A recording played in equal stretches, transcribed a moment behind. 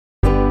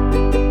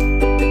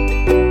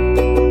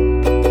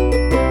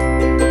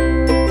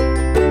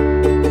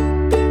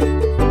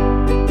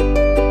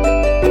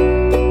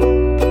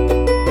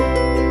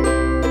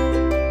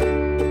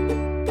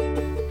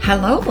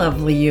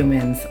lovely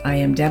humans. I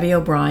am Debbie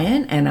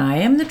O'Brien, and I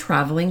am the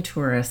Traveling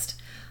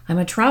Tourist. I'm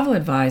a travel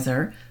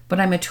advisor, but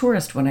I'm a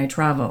tourist when I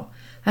travel.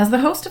 As the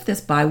host of this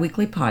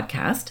bi-weekly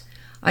podcast,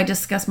 I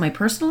discuss my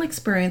personal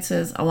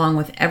experiences along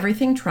with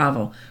everything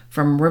travel,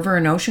 from river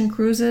and ocean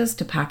cruises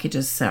to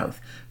packages south,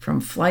 from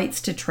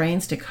flights to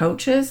trains to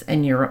coaches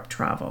and Europe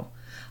travel,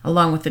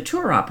 along with the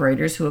tour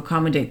operators who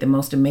accommodate the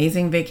most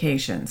amazing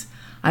vacations.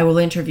 I will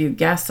interview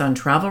guests on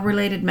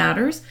travel-related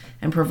matters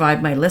and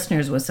provide my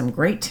listeners with some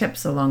great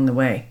tips along the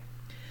way.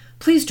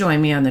 Please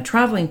join me on The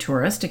Traveling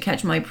Tourist to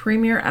catch my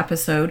premiere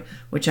episode,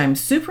 which I'm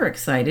super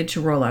excited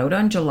to roll out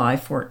on July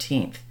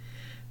 14th.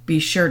 Be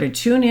sure to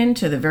tune in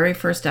to the very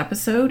first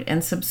episode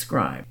and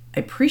subscribe.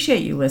 I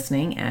appreciate you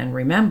listening, and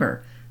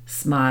remember,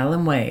 smile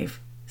and wave.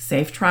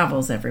 Safe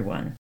travels,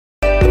 everyone.